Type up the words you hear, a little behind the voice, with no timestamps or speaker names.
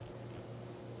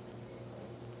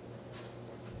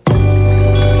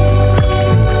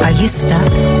you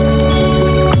stuck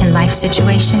in life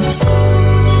situations?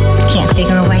 Can't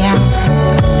figure a way out?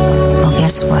 Well,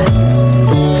 guess what?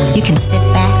 You can sit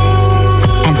back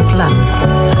and flow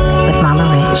with Mama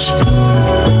Rich,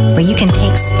 where you can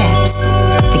take steps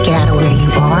to get out of where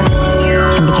you are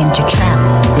and begin to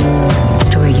travel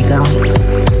to where you're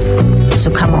going. So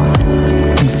come on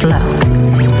and flow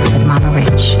with Mama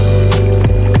Rich.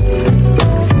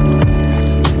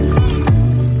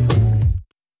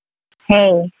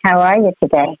 Hey, how are you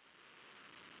today?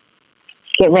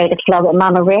 Get ready to flow with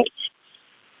Mama Rich?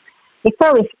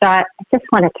 Before we start, I just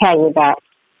want to tell you that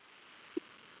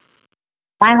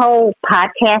my whole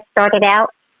podcast started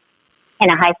out in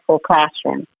a high school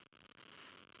classroom.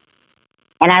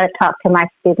 And I would talk to my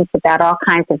students about all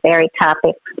kinds of varied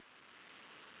topics.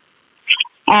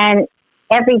 And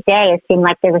every day it seemed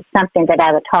like there was something that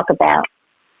I would talk about.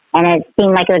 And it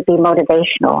seemed like it would be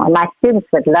motivational. And my students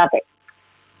would love it.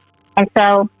 And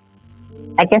so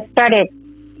I just started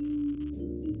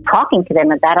talking to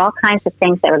them about all kinds of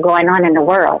things that were going on in the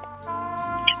world.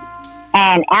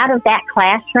 And out of that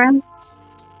classroom,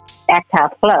 that's how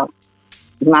Flow,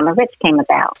 Mama Rich, came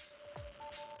about.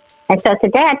 And so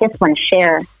today I just want to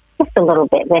share just a little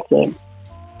bit with you.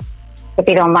 If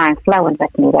you don't mind flowing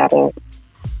with me, that is.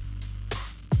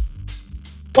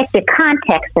 If your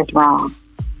context is wrong,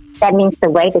 that means the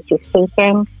way that you see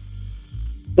things,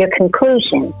 your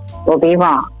conclusion will be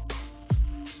wrong.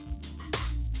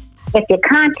 If your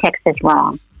context is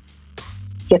wrong,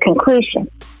 your conclusion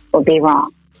will be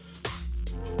wrong.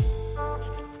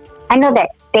 I know that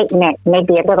statement may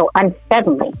be a little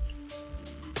unsettling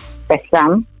for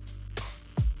some,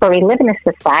 but we live in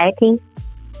a society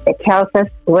that tells us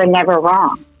we're never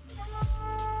wrong.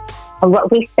 And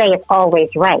what we say is always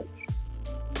right.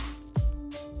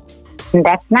 And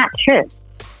that's not true.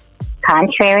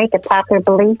 Contrary to popular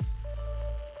belief,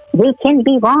 we can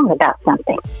be wrong about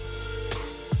something.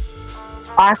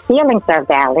 Our feelings are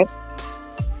valid,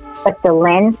 but the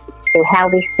lens through how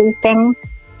we see things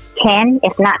can,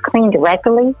 if not cleaned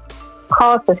regularly,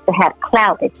 cause us to have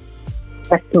clouded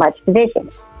or smudged vision.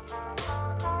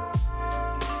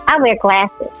 I wear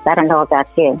glasses. I don't know about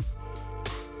you.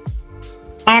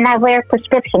 And I wear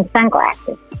prescription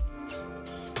sunglasses.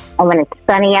 And when it's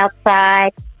sunny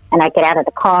outside and I get out of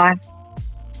the car,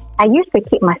 I usually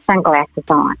keep my sunglasses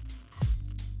on.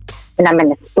 When I'm in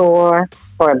the store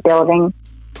or a building,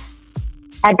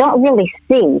 I don't really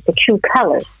see the true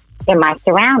colors in my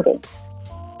surroundings.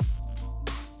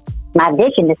 My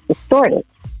vision is distorted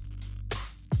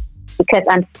because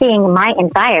I'm seeing my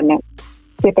environment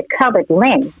through the colored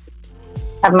lens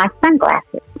of my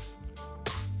sunglasses.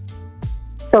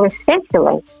 So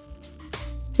essentially,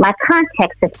 my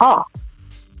context is off.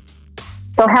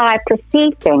 So how I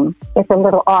perceive things is a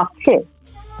little off too.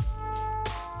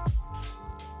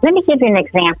 Let me give you an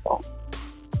example.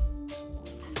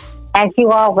 As you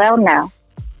all well know,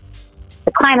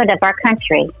 the climate of our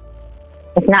country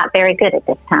is not very good at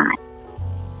this time.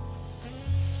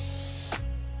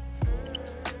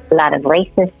 A lot of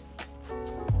racist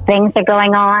things are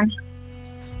going on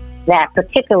that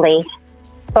particularly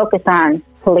focus on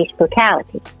police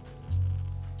brutality.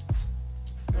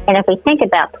 And if we think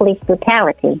about police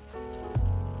brutality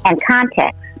and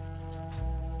context,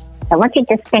 I want you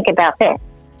to just think about this.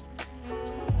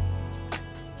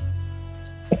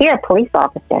 If you're a police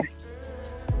officer,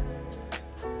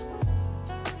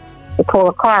 you pull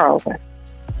a car over,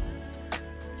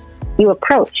 you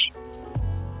approach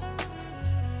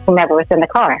whomever was in the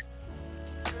car.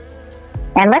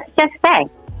 And let's just say,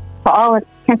 for all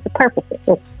intents and purposes,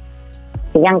 it's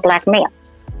a young black male.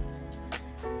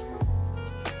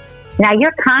 Now,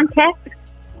 your context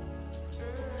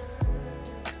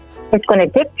is going to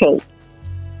dictate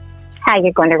how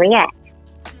you're going to react.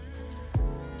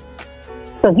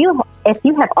 So if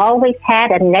you have always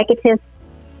had a negative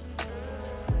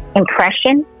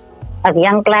impression of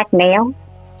young black males,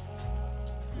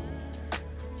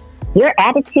 your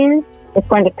attitude is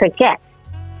going to project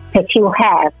that you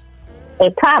have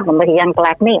a problem with a young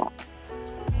black male.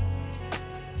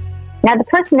 Now, the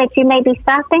person that you may be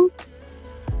stopping,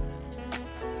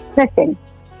 listen,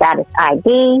 got his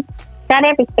ID, got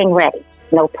everything ready,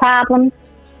 no problems.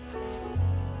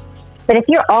 But if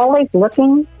you're always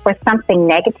looking for something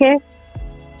negative,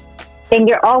 then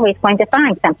you're always going to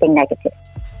find something negative.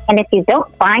 And if you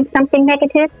don't find something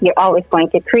negative, you're always going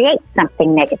to create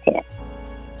something negative.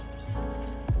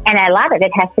 And a lot of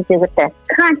it has to do with the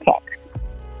context.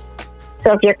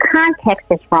 So if your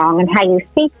context is wrong in how you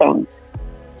see things,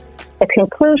 the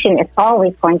conclusion is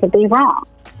always going to be wrong.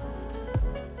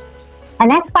 And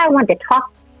that's why I wanted to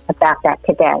talk about that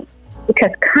today.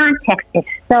 Because context is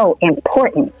so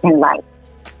important in life.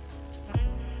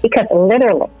 Because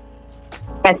literally,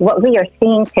 as what we are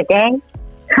seeing today,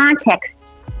 context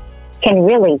can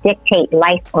really dictate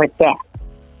life or death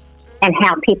and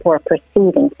how people are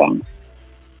perceiving things.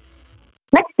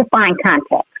 Let's define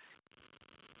context.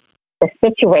 The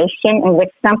situation in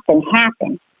which something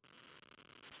happens,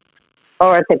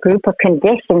 or the group of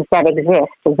conditions that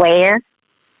exist where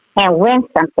and when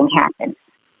something happens.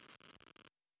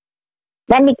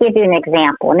 Let me give you an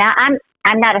example. Now,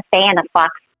 I'm not a fan of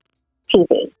Fox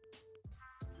TV,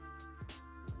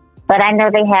 but I know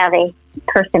they have a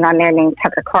person on there named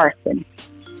Tucker Carlson.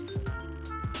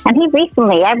 And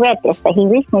I read this, that he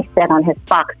recently said on his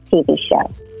Fox TV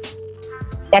show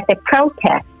that the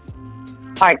protests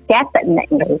are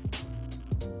definitely,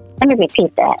 let me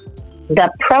repeat that,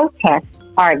 the protests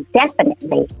are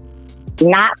definitely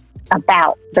not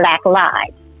about Black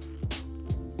lives.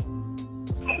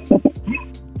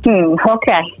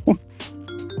 Okay.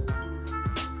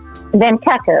 Then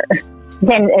Tucker,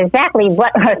 then exactly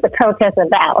what are the protests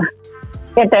about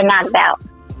if they're not about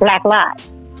Black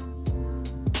lives?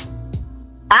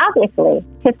 Obviously,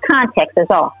 his context is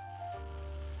off.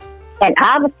 And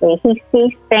obviously, he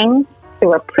sees things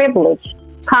through a privileged,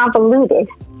 convoluted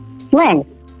lens.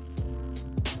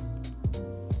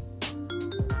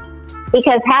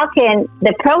 Because how can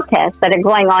the protests that are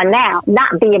going on now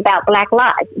not be about Black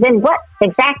lives? Then what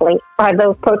exactly are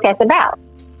those protests about?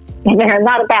 And they're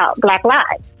not about Black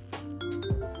lives.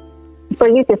 For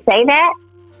you to say that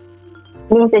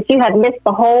means that you have missed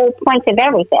the whole point of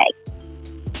everything.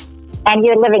 And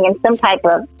you're living in some type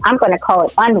of, I'm going to call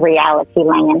it unreality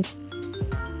land.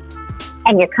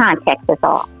 And your context is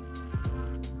off.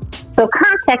 So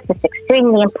context is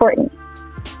extremely important.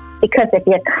 Because if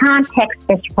your context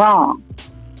is wrong,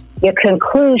 your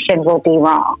conclusion will be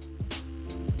wrong.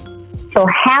 So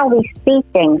how we see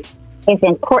things is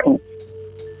important,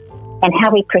 and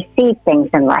how we perceive things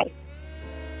in life.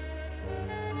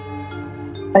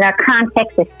 When our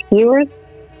context is skewed,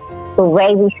 the way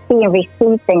we see and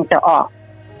receive things are off.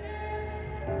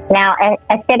 Now,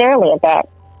 I said earlier that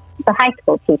I'm a high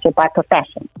school teacher by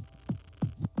profession.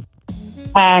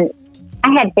 And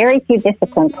I had very few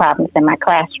discipline problems in my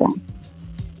classroom.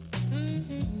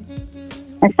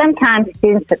 And sometimes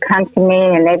students would come to me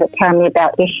and they would tell me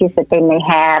about issues that they may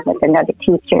have with another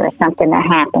teacher or something that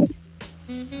happened.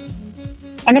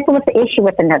 And if it was an issue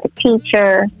with another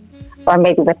teacher or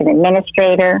maybe with an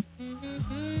administrator,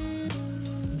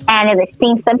 and it would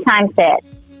seem sometimes that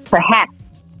perhaps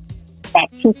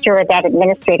that teacher or that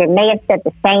administrator may have said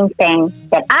the same thing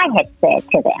that I had said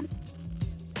to them.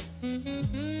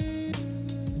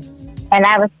 And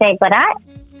I would say, but I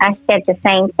said the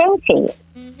same thing to you.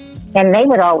 And they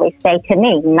would always say to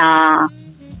me, nah,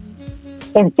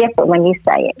 it's different when you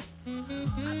say it.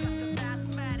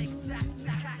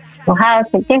 Well, how is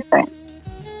it different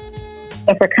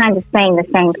if we're kind of saying the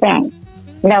same thing?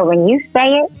 No, when you say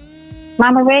it,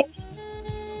 Mama Rich,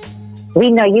 we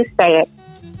know you say it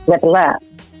with love.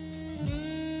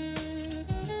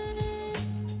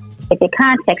 If your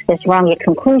context is wrong, your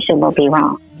conclusion will be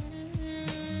wrong.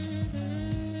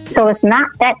 So it's not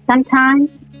that sometimes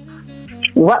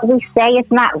what we say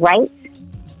is not right.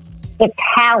 It's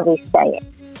how we say it.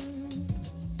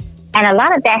 And a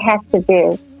lot of that has to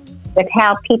do with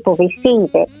how people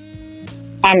receive it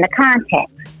and the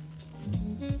context.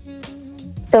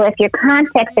 So if your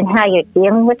context and how you're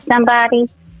dealing with somebody,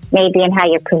 maybe in how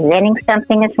you're presenting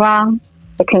something is wrong,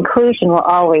 the conclusion will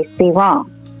always be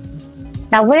wrong.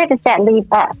 Now, where does that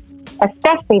leave us?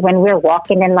 Especially when we're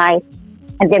walking in life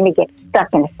and then we get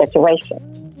stuck in a situation.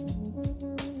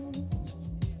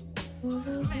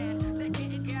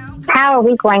 How are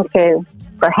we going to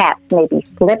perhaps maybe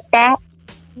flip that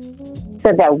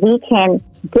so that we can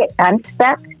get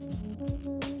unstuck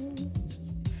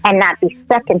and not be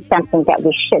stuck in something that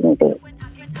we shouldn't be?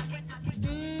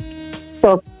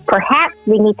 So perhaps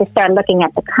we need to start looking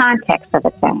at the context of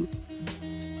a thing.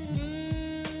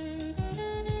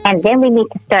 And then we need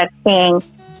to start seeing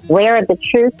where are the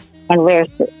truth and where's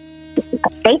the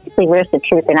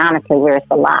truth and honestly where's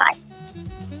the lie.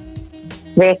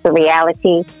 Where's the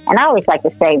reality? And I always like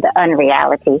to say the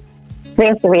unreality.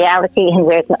 Where's the reality and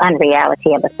where's the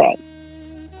unreality of a thing?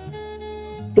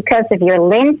 Because if your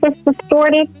lens is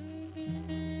distorted,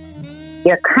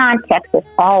 your context is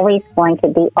always going to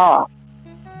be off.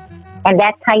 And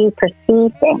that's how you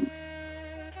perceive things.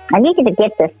 I need you to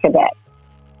get this today.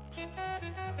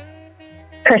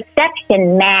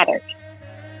 Perception matters.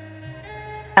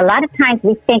 A lot of times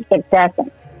we think it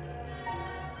doesn't.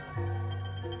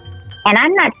 And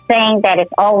I'm not saying that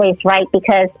it's always right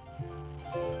because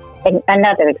And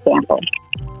another example.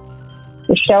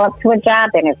 You show up to a job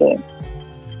interview.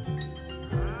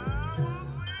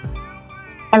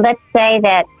 And let's say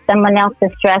that someone else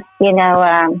is dressed, they've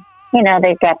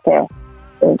got the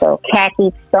little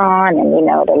khakis on and,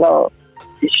 the little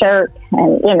shirt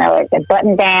and, the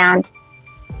button down.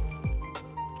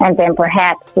 And then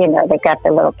perhaps, they've got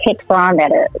the little kicks on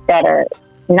that are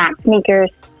not sneakers.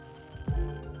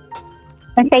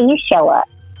 And say you show up.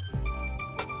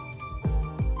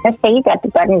 Let's say you got the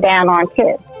button down on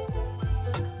too.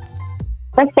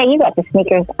 Let's say you got the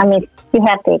sneakers. You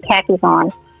have the khakis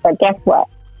on, but guess what?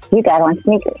 You got on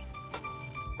sneakers.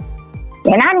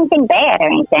 They're not anything bad or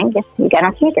anything, just you got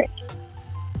on sneakers.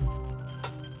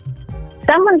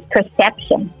 Someone's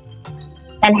perception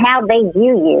and how they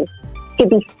view you could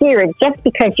be steered just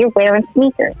because you're wearing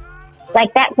sneakers.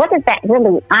 Like that, what does that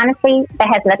really, honestly, that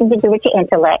has nothing to do with your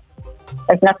intellect.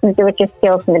 There's nothing to do with your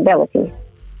skills and abilities.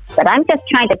 But I'm just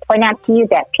trying to point out to you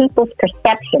that people's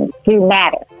perceptions do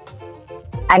matter.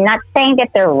 I'm not saying that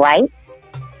they're right,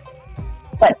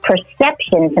 but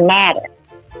perceptions matter.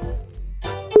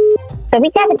 So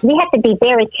we have to be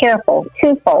very careful,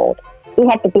 twofold. We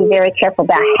have to be very careful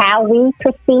about how we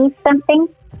perceive something,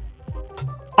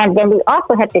 and then we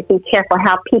also have to be careful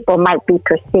how people might be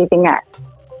perceiving us.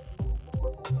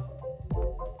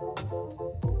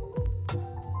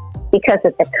 Because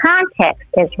if the context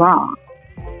is wrong,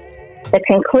 the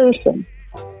conclusion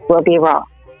will be wrong.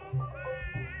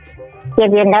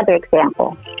 Give you another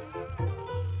example.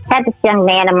 I had this young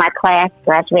man in my class,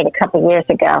 graduated a couple years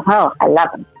ago. Oh, I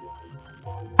love him.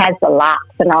 Has the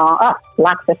locks and all. Oh,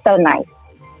 locks are so nice.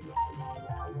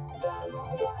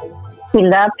 He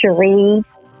loved to read.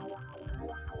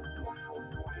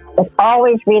 Was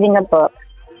always reading a book.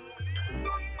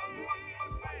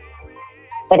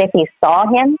 But if you saw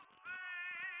him,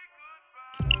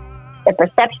 the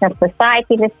perception of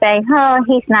society would say, oh,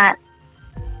 he's not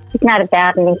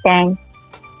about anything.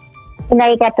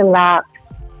 You got the locks.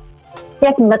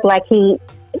 Doesn't look like he's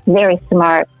very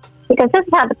smart. Because this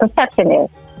is how the perception is.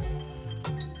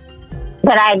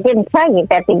 But I didn't tell you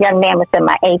that the young man was in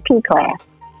my AP class.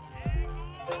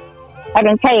 I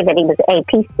didn't tell you that he was an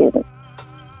AP student.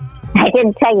 I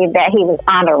didn't tell you that he was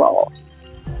honor roll.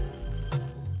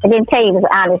 I didn't tell you he was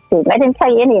an honor student. I didn't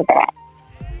tell you any of that.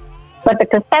 But the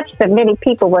perception of many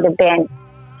people would have been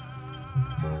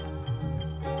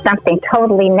something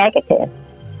totally negative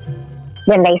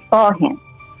when they saw him.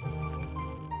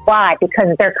 Why?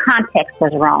 Because their context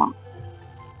was wrong.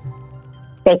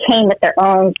 They came with their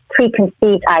own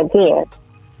preconceived ideas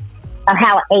of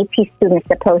how an AP student is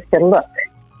supposed to look.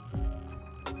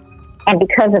 And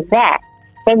because of that,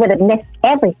 they would have missed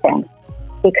everything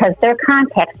because their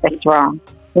context was wrong,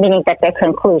 meaning that their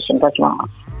conclusion was wrong.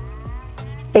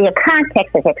 So your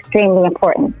context is extremely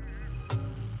important.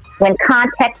 When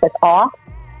context is off,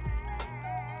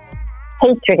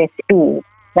 hatred is speed.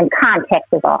 When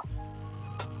context is off.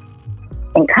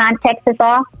 When context is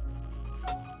off,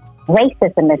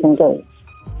 racism is engaged.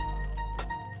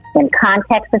 When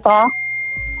context is off,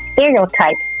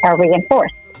 stereotypes are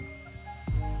reinforced.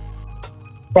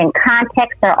 When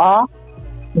contexts are off,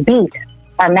 beefs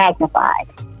are magnified.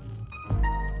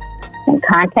 When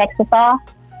context is off,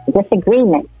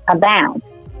 disagreements abound.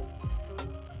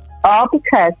 All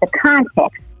because the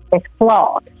context is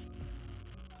flawed.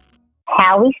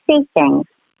 How we see things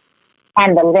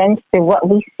and the lens through what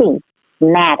we see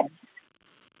matters.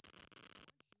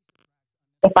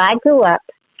 If I grew up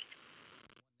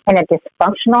in a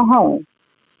dysfunctional home,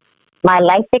 my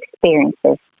life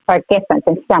experiences are different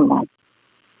than someone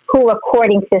who,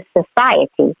 according to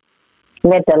society,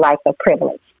 lived a life of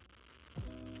privilege.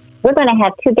 We're going to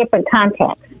have two different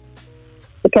contexts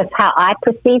because how I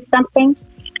perceive something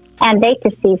and they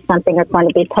perceive something are going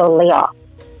to be totally off.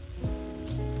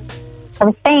 I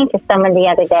was saying to someone the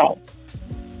other day,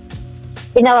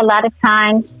 a lot of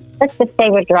times, let's just say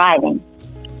we're driving.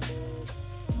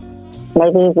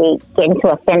 Maybe we get into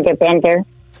a fender bender.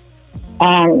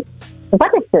 And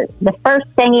what is the first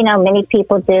thing, many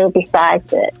people do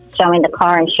besides showing the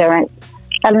car insurance?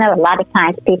 I know a lot of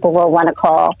times people will want to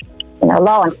call,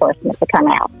 law enforcement to come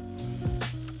out.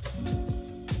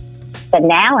 But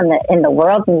now in the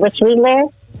world in which we live,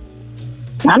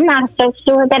 I'm not so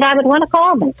sure that I would want to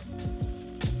call them.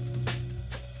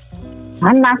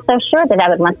 I'm not so sure that I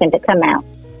would want them to come out.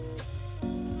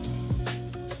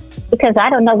 Because I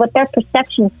don't know what their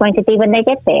perception is going to be when they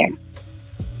get there.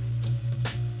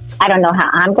 I don't know how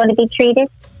I'm going to be treated.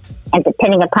 And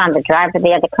depending upon the driver of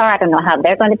the other car, I don't know how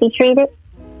they're going to be treated.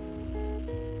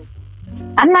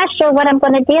 I'm not sure what I'm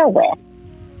going to deal with.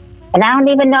 And I don't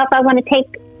even know if I want to take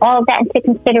all of that into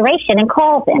consideration and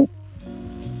call them.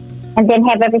 and then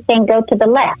have everything go to the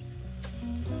left.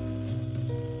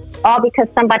 All because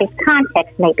somebody's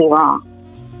context may be wrong.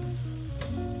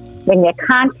 When your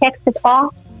context is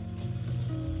off,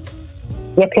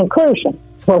 your conclusion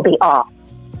will be off.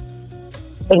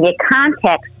 When your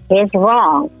context is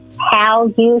wrong, how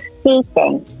you see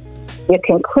things, your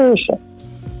conclusion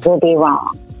will be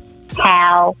wrong.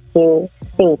 How you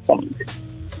see things.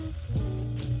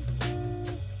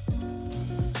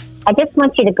 I just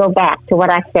want you to go back to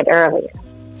what I said earlier.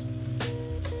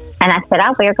 And I said,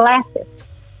 I'll wear glasses.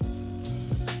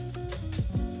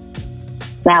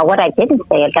 Now, what I didn't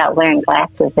say about wearing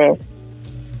glasses is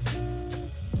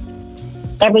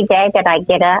every day that I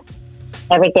get up,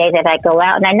 every day that I go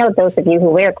out, and I know those of you who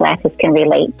wear glasses can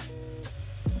relate,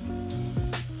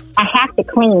 I have to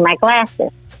clean my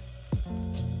glasses.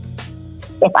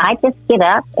 If I just get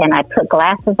up and I put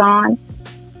glasses on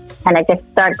and I just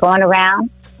start going around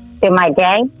through my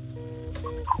day,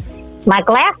 my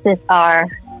glasses are,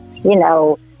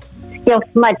 still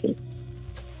smudgy.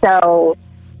 So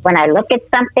when I look at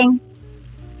something,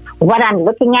 what I'm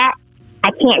looking at, I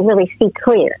can't really see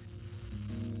clear.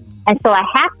 And so I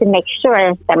have to make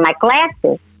sure that my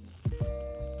glasses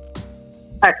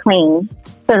are clean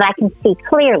so that I can see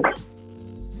clearly.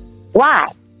 Why?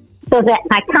 So that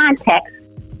my context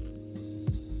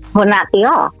will not be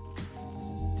off.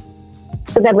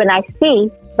 So that when I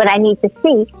see what I need to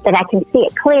see, that I can see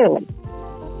it clearly.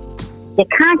 The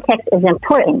context is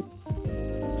important.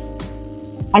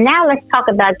 And now let's talk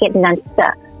about getting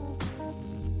unstuck.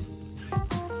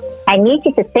 I need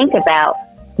you to think about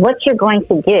what you're going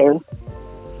to do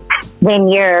when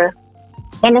you're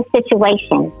in a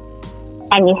situation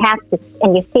and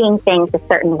you're seeing things a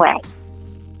certain way.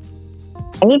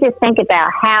 I need you to think about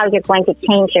how you're going to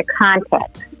change your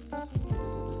context.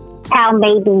 How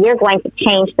maybe you're going to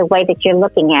change the way that you're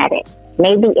looking at it.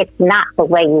 Maybe it's not the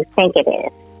way you think it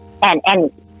is.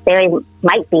 And there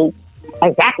might be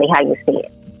exactly how you see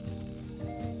it.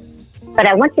 But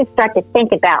I want you to start to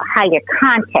think about how your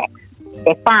context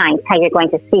defines how you're going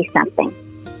to see something.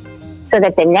 So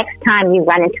that the next time you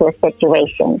run into a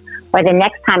situation, or the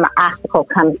next time an obstacle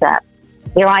comes up,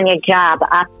 you're on your job, an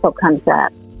obstacle comes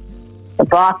up, the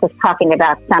boss is talking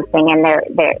about something and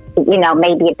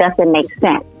maybe it doesn't make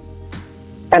sense.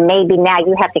 Or maybe now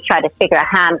you have to try to figure out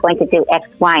how I'm going to do X,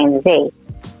 Y, and Z.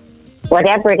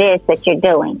 Whatever it is that you're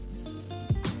doing,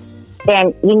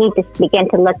 then you need to begin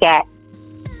to look at,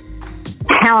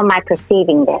 how am I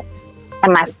perceiving this?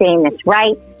 Am I seeing this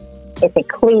right? Is it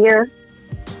clear?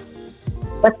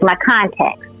 What's my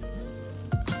context?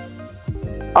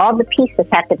 All the pieces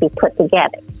have to be put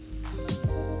together.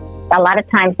 A lot of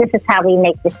times this is how we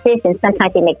make decisions.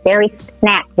 Sometimes we make very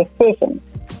snap decisions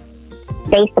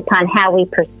based upon how we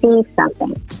perceive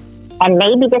something. And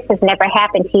maybe this has never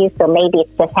happened to you, so maybe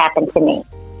it's just happened to me.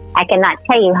 I cannot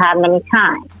tell you how many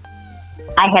times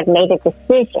I have made a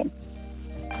decision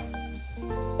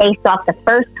based off the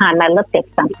first time I looked at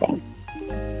something.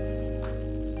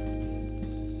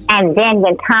 And then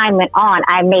when time went on,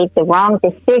 I made the wrong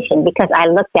decision because I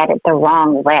looked at it the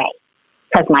wrong way,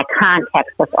 because my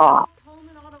context was off.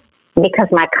 Because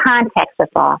my context was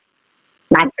off,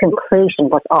 my conclusion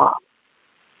was off.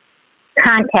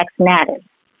 Context matters.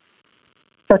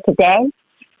 So today,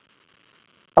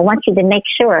 I want you to make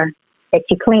sure that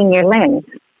you clean your lens.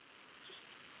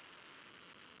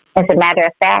 As a matter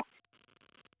of fact,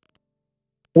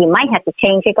 you might have to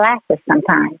change your glasses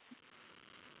sometimes.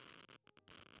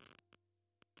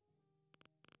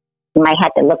 You might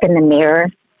have to look in the mirror,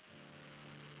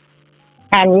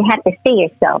 and you have to see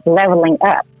yourself leveling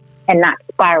up and not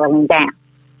spiraling down.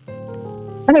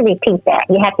 Let me repeat that.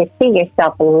 You have to see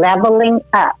yourself leveling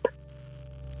up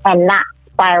and not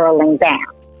spiraling down.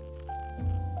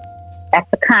 That's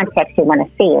the context you want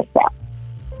to see yourself.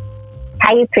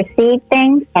 How you perceive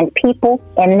things and people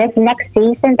in this next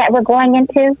season that we're going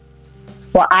into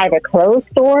will either close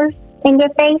doors in your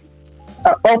face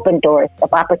or open doors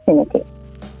of opportunity.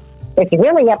 It's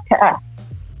really up to us.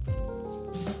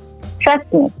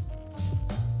 Trust me.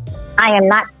 I am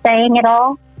not saying at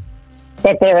all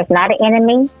that there is not an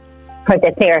enemy or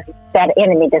that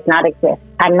enemy does not exist.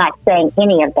 I'm not saying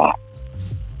any of that.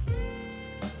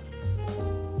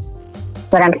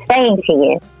 What I'm saying to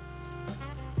you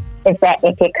is that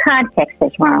if your context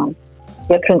is wrong,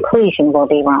 your conclusion will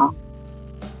be wrong.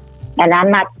 And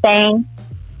I'm not saying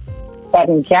that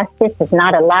injustice is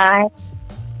not alive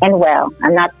and well.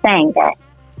 I'm not saying that.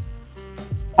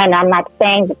 And I'm not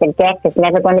saying that the deck is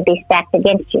never going to be stacked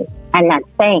against you. I'm not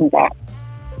saying that.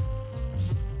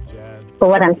 But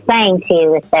what I'm saying to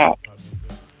you is that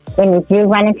when you do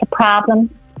run into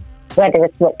problems, whether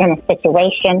it's in a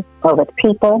situation or with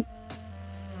people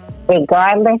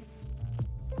regardless,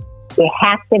 you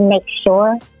have to make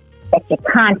sure that your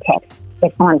context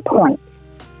is on point.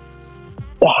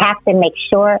 You have to make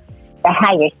sure that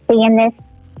how you're seeing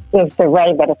this is the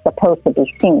way that it's supposed to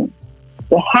be seen.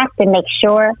 You have to make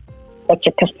sure that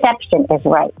your perception is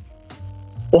right.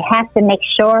 You have to make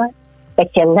sure that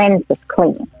your lens is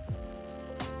clean.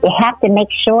 You have to make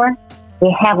sure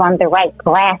you have on the right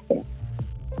glasses.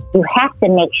 You have to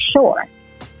make sure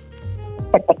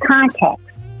that the context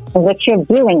in which you're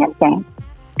viewing a thing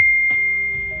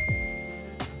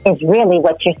is really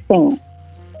what you're seeing.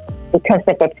 Because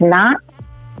if it's not,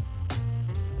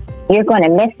 you're going to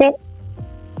miss it.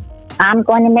 I'm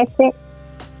going to miss it.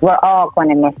 We're all going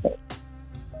to miss it.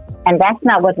 And that's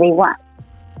not what we want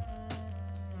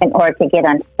in order to get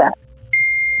unstuck.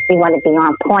 We want to be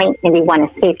on point and we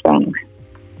want to see things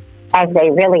as they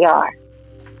really are.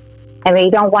 And we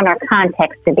don't want our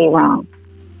context to be wrong.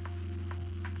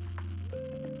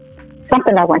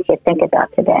 Something I want you to think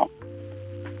about today.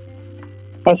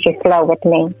 As you flow with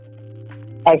me,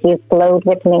 as you flowed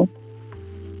with me,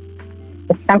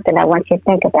 it's something I want you to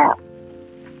think about.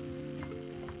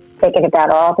 Thinking about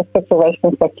all the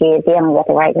situations that you're dealing with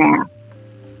right now.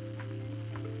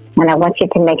 And I want you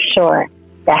to make sure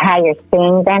that how you're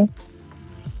seeing them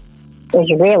is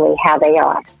really how they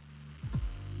are.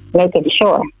 Making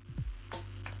sure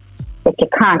that your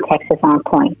context is on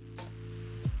point.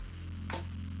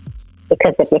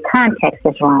 Because if your context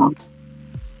is wrong,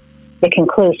 the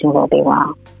conclusion will be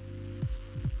wrong.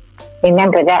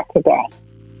 Remember that today.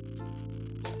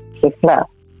 You flow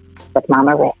with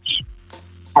Mama Rich.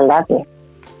 I love you.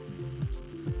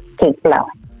 Keep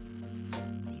flowing.